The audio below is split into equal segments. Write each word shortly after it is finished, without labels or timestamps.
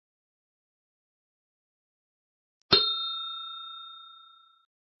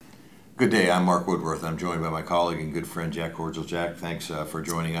Good day, I'm Mark Woodworth. I'm joined by my colleague and good friend Jack Corgel. Jack, thanks for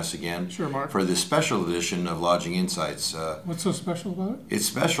joining us again. Sure, Mark. For this special edition of Lodging Insights. What's so special about it? It's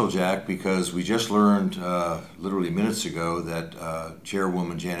special, Jack, because we just learned literally minutes ago that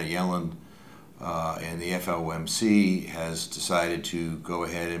Chairwoman Janet Yellen and the FOMC has decided to go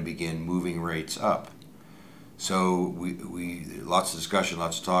ahead and begin moving rates up. So we lots of discussion,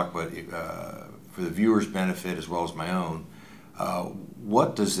 lots of talk, but for the viewers' benefit as well as my own,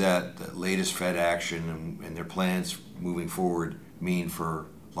 what does that latest Fed action and their plans moving forward mean for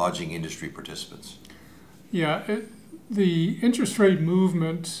lodging industry participants? Yeah, the interest rate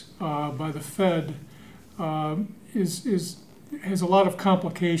movement by the Fed has a lot of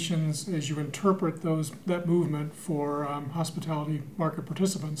complications as you interpret that movement for hospitality market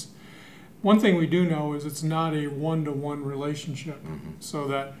participants. One thing we do know is it's not a one-to-one relationship, so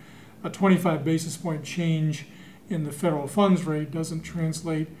that a 25 basis point change in the federal funds rate doesn't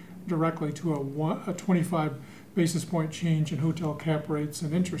translate directly to a 25 basis point change in hotel cap rates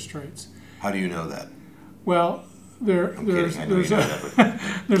and interest rates. How do you know that? Well, there's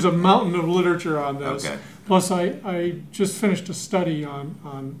a mountain of literature on this. Okay. Plus, I just finished a study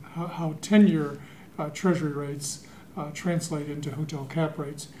on how 10-year Treasury rates translate into hotel cap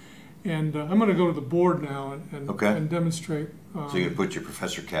rates. And I'm going to go to the board now and demonstrate. So you're going to put your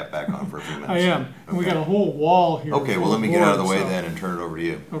professor cap back on for a few minutes? I am. Okay. And we got a whole wall here. Okay, well, let me get out of the way then and turn it over to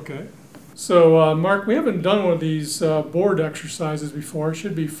you. Okay. So, Mark, we haven't done one of these board exercises before. It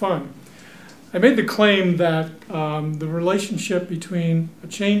should be fun. I made the claim that the relationship between a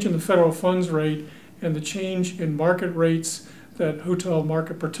change in the federal funds rate and the change in market rates that hotel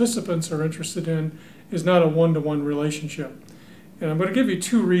market participants are interested in is not a one-to-one relationship. And I'm going to give you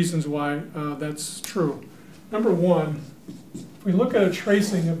two reasons why that's true. Number one, if we look at a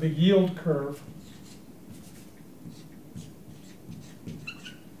tracing of the yield curve,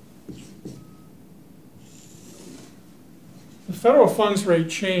 the federal funds rate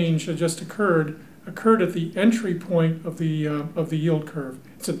change that just occurred at the entry point of the yield curve.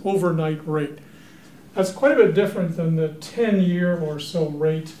 It's an overnight rate. That's quite a bit different than the 10-year or so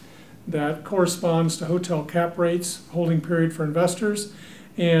rate that corresponds to hotel cap rates, holding period for investors,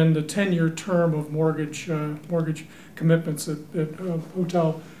 and the 10-year term of mortgage commitments that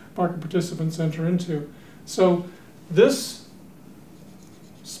hotel market participants enter into. So this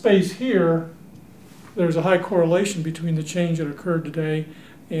space here, there's a high correlation between the change that occurred today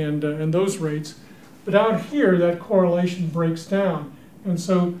and those rates. But out here, that correlation breaks down. And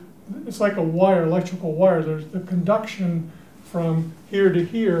so it's like a wire, electrical wire. There's the conduction from here to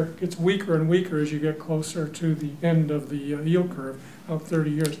here gets weaker and weaker as you get closer to the end of the yield curve, out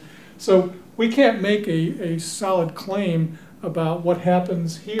 30 years. So we can't make a solid claim about what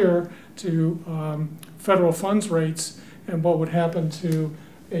happens here to federal funds rates and what would happen to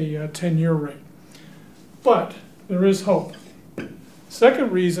a 10-year rate. But there is hope.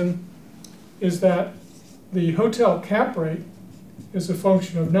 Second reason is that the hotel cap rate is a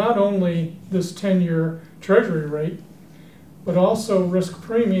function of not only this 10-year Treasury rate, but also risk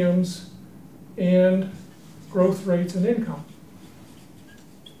premiums and growth rates and income.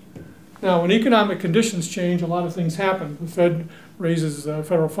 Now, when economic conditions change, a lot of things happen. The Fed raises the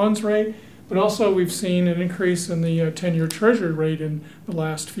federal funds rate, but also we've seen an increase in the 10-year Treasury rate in the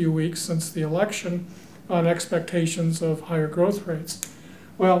last few weeks since the election on expectations of higher growth rates.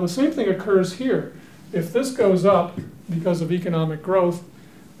 Well, the same thing occurs here. If this goes up because of economic growth,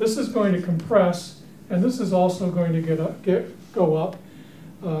 this is going to compress, and this is also going to go up,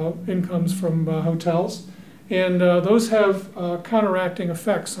 incomes from hotels, and those have counteracting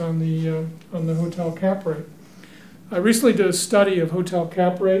effects on the hotel cap rate. I recently did a study of hotel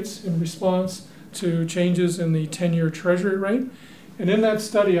cap rates in response to changes in the 10-year Treasury rate, and in that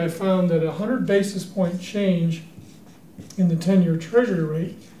study I found that a 100 basis point change in the 10-year Treasury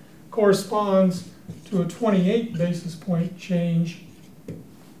rate corresponds to a 28 basis point change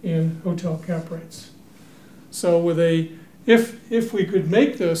in hotel cap rates. So with if we could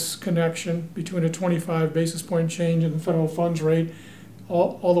make this connection between a 25 basis point change in the federal funds rate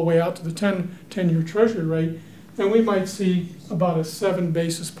all the way out to the 10-year Treasury rate, then we might see about a 7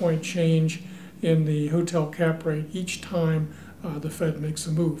 basis point change in the hotel cap rate each time the Fed makes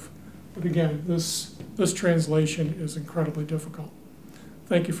a move. But again, this translation is incredibly difficult.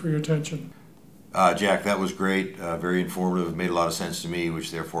 Thank you for your attention. Jack, that was great, very informative, made a lot of sense to me, which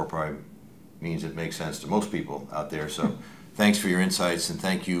therefore probably means it makes sense to most people out there. So thanks for your insights, and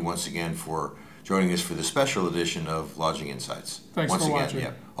thank you once again for joining us for the special edition of Lodging Insights. Thanks once for again, watching.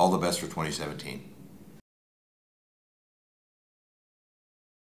 Yeah, all the best for 2017.